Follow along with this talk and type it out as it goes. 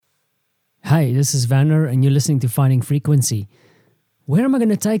Hey, this is Vanner, and you're listening to Finding Frequency. Where am I going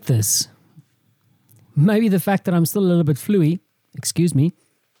to take this? Maybe the fact that I'm still a little bit fluey. Excuse me.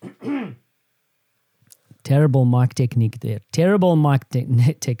 Terrible mic technique there. Terrible mic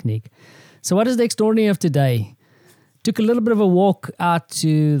technique. So what is the extraordinary of today? Took a little bit of a walk out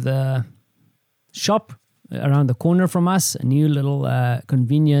to the shop around the corner from us. A new little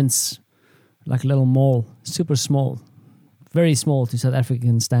convenience, like a little mall. Super small. Very small to South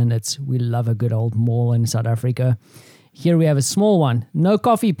African standards. We love a good old mall in South Africa. Here we have a small one. No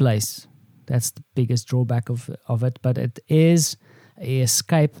coffee place. That's the biggest drawback of it. But it is an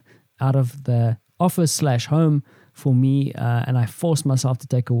escape out of the office/home for me. And I forced myself to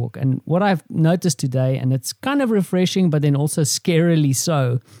take a walk. And what I've noticed today, and it's kind of refreshing, but then also scarily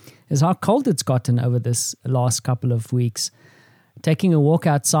so, is how cold it's gotten over this last couple of weeks. Taking a walk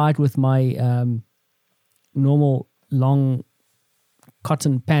outside with my normal long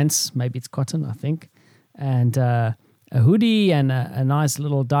cotton pants, maybe it's cotton, I think, and a hoodie and a nice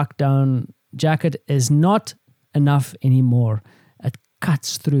little duck down jacket is not enough anymore. It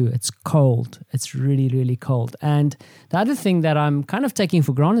cuts through. It's cold. It's really, really cold. And the other thing that I'm kind of taking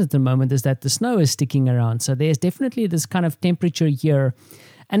for granted at the moment is that the snow is sticking around. So there's definitely this kind of temperature here.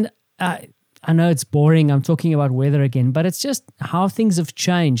 And I know it's boring, I'm talking about weather again, but it's just how things have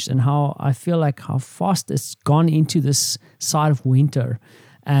changed and how I feel like how fast it's gone into this side of winter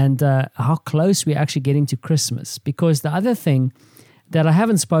and how close we're actually getting to Christmas. Because the other thing that I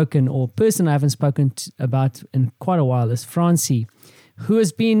haven't spoken, or person I haven't spoken about in quite a while, is Francie, who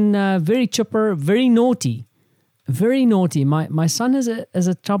has been very chipper, very naughty. Very naughty. My son is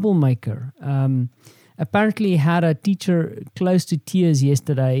a troublemaker. Apparently had a teacher close to tears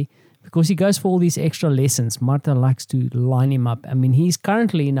yesterday, because he goes for all these extra lessons. Martha likes to line him up. I mean, he's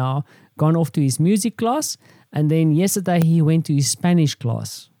currently now gone off to his music class. And then yesterday he went to his Spanish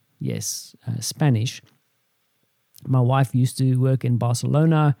class. Yes, Spanish. My wife used to work in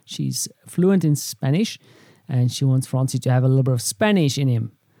Barcelona. She's fluent in Spanish. And she wants Francie to have a little bit of Spanish in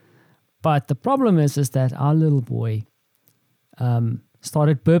him. But the problem is that our little boy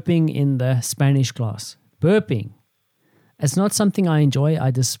started burping in the Spanish class. Burping. It's not something I enjoy. I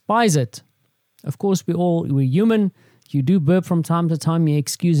despise it. Of course, we're human. You do burp from time to time. You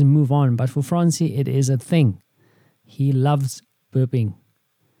excuse and move on. But for Francie, it is a thing. He loves burping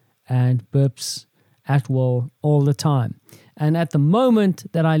and burps at will all the time. And at the moment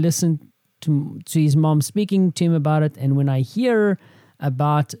that I listen to his mom speaking to him about it, and when I hear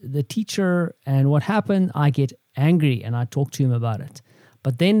about the teacher and what happened, I get angry and I talk to him about it.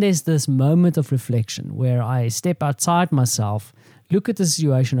 But then there's this moment of reflection where I step outside myself, look at the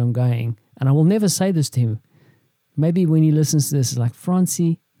situation I'm going, and I will never say this to him. Maybe when he listens to this, it's like,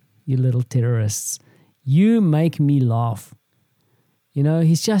 Francie, you little terrorists, you make me laugh. You know,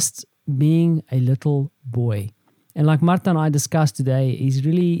 he's just being a little boy. And like Martha and I discussed today, he's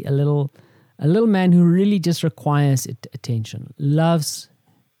really a little man who really just requires attention, loves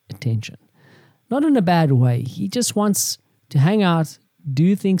attention. Not in a bad way. He just wants to hang out,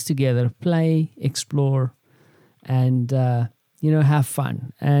 do things together, play, explore, and, have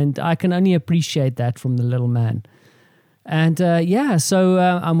fun. And I can only appreciate that from the little man. And, so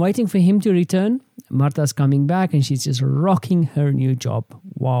I'm waiting for him to return. Martha's coming back, and she's just rocking her new job.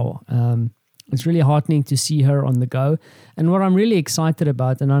 Wow. It's really heartening to see her on the go. And what I'm really excited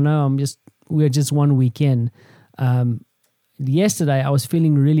about, and I know we're just 1 week in, yesterday I was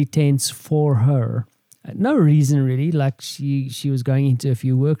feeling really tense for her. No reason really, like she was going into a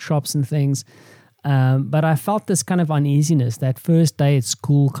few workshops and things. But I felt this kind of uneasiness, that first day at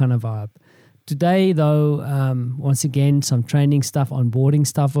school kind of vibe. Today though, once again, some training stuff, onboarding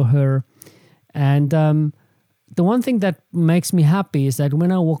stuff for her. And the one thing that makes me happy is that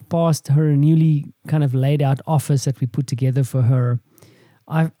when I walk past her newly kind of laid out office that we put together for her,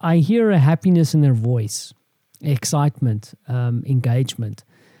 I hear a happiness in her voice, excitement, engagement.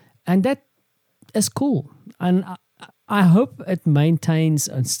 And that is cool. And I hope it maintains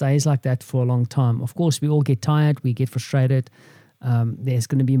and stays like that for a long time. Of course, we all get tired. We get frustrated. There's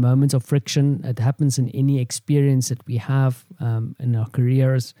going to be moments of friction. It happens in any experience that we have in our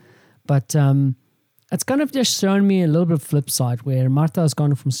careers. But it's kind of just shown me a little bit of flip side where Martha has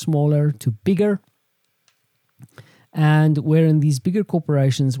gone from smaller to bigger. And where in these bigger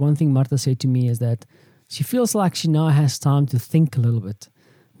corporations, one thing Martha said to me is that she feels like she now has time to think a little bit.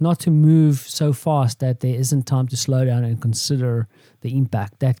 Not to move so fast that there isn't time to slow down and consider the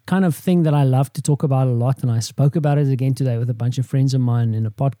impact. That kind of thing that I love to talk about a lot, and I spoke about it again today with a bunch of friends of mine in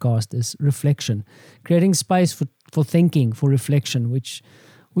a podcast, is reflection. Creating space for thinking, for reflection, which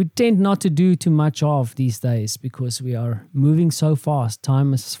we tend not to do too much of these days because we are moving so fast.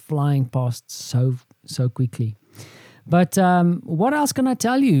 Time is flying past so quickly. But what else can I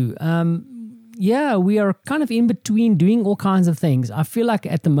tell you? We are kind of in between doing all kinds of things. I feel like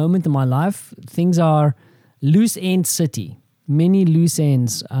at the moment in my life, things are loose end city, many loose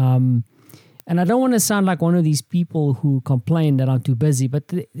ends. And I don't want to sound like one of these people who complain that I'm too busy,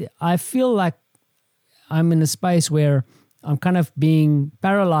 but I feel like I'm in a space where I'm kind of being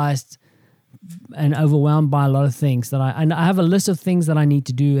paralyzed and overwhelmed by a lot of things that I have a list of things that I need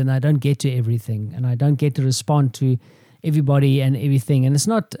to do, and I don't get to everything, and I don't get to respond to everybody and everything. And it's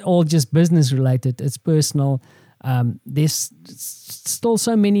not all just business related, it's personal. There's still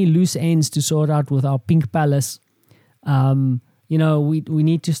so many loose ends to sort out with our Pink Palace. We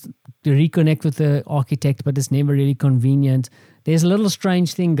need to reconnect with the architect, but it's never really convenient. There's a little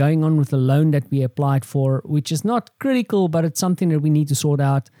strange thing going on with the loan that we applied for, which is not critical, but it's something that we need to sort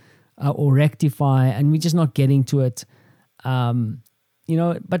out or rectify, and we're just not getting to it. But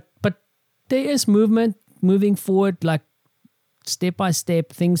there is moving forward, like step by step,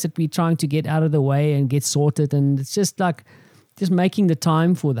 things that we're trying to get out of the way and get sorted, and it's just making the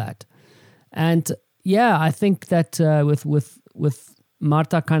time for that. And I think that with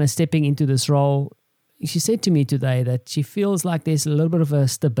Marta kind of stepping into this role, she said to me today that she feels like there's a little bit of a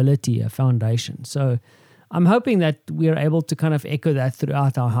stability, a foundation. So I'm hoping that we are able to kind of echo that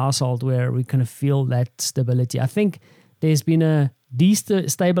throughout our household, where we kind of feel that stability. I think there's been a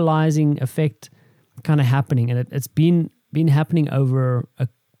destabilizing effect kind of happening, and it's been happening over a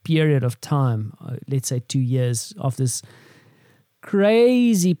period of time, let's say 2 years of this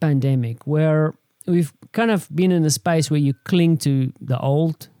crazy pandemic, where we've kind of been in a space where you cling to the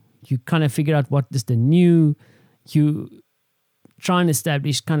old. You kind of figure out what is the new. You try and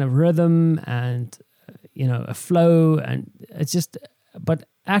establish kind of rhythm and a flow, and it's just. But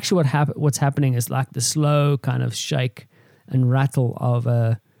actually, what's happening is like the slow kind of shake and rattle of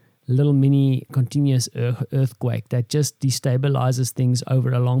a little mini continuous earthquake that just destabilizes things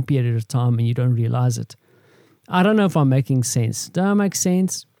over a long period of time, and you don't realize it. I don't know if I'm making sense. Do I make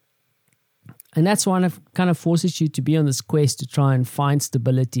sense? And that's one of kind of forces you to be on this quest to try and find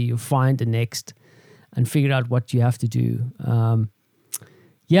stability or find the next and figure out what you have to do.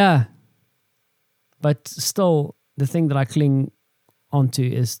 But still, the thing that I cling onto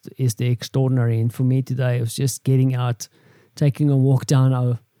is the extraordinary. And for me today, it was just getting out, taking a walk down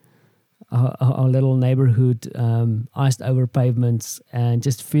our little neighborhood, iced over pavements, and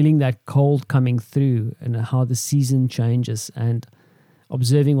just feeling that cold coming through and how the season changes, and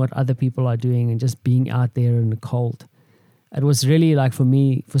observing what other people are doing and just being out there in the cold. It was really like, for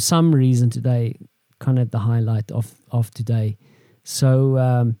me, for some reason today, kind of the highlight of today.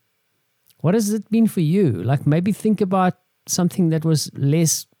 So what has it been for you? Like, maybe think about something that was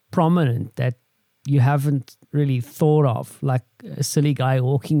less prominent that you haven't really thought of, like a silly guy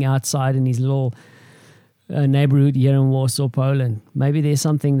walking outside in his little neighborhood here in Warsaw, Poland. Maybe there's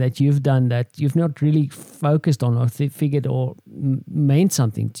something that you've done that you've not really focused on or figured or meant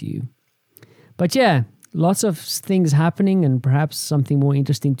something to you. But lots of things happening, and perhaps something more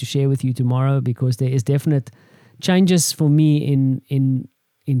interesting to share with you tomorrow, because there is definite changes for me in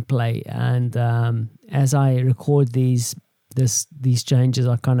play. And as I record these changes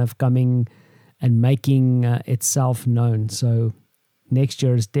are kind of coming and making itself known. So next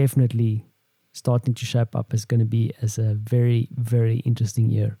year is definitely starting to shape up as going to be as a very, very interesting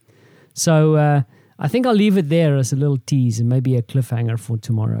year. So I think I'll leave it there as a little tease and maybe a cliffhanger for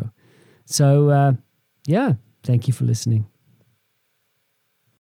tomorrow. So thank you for listening.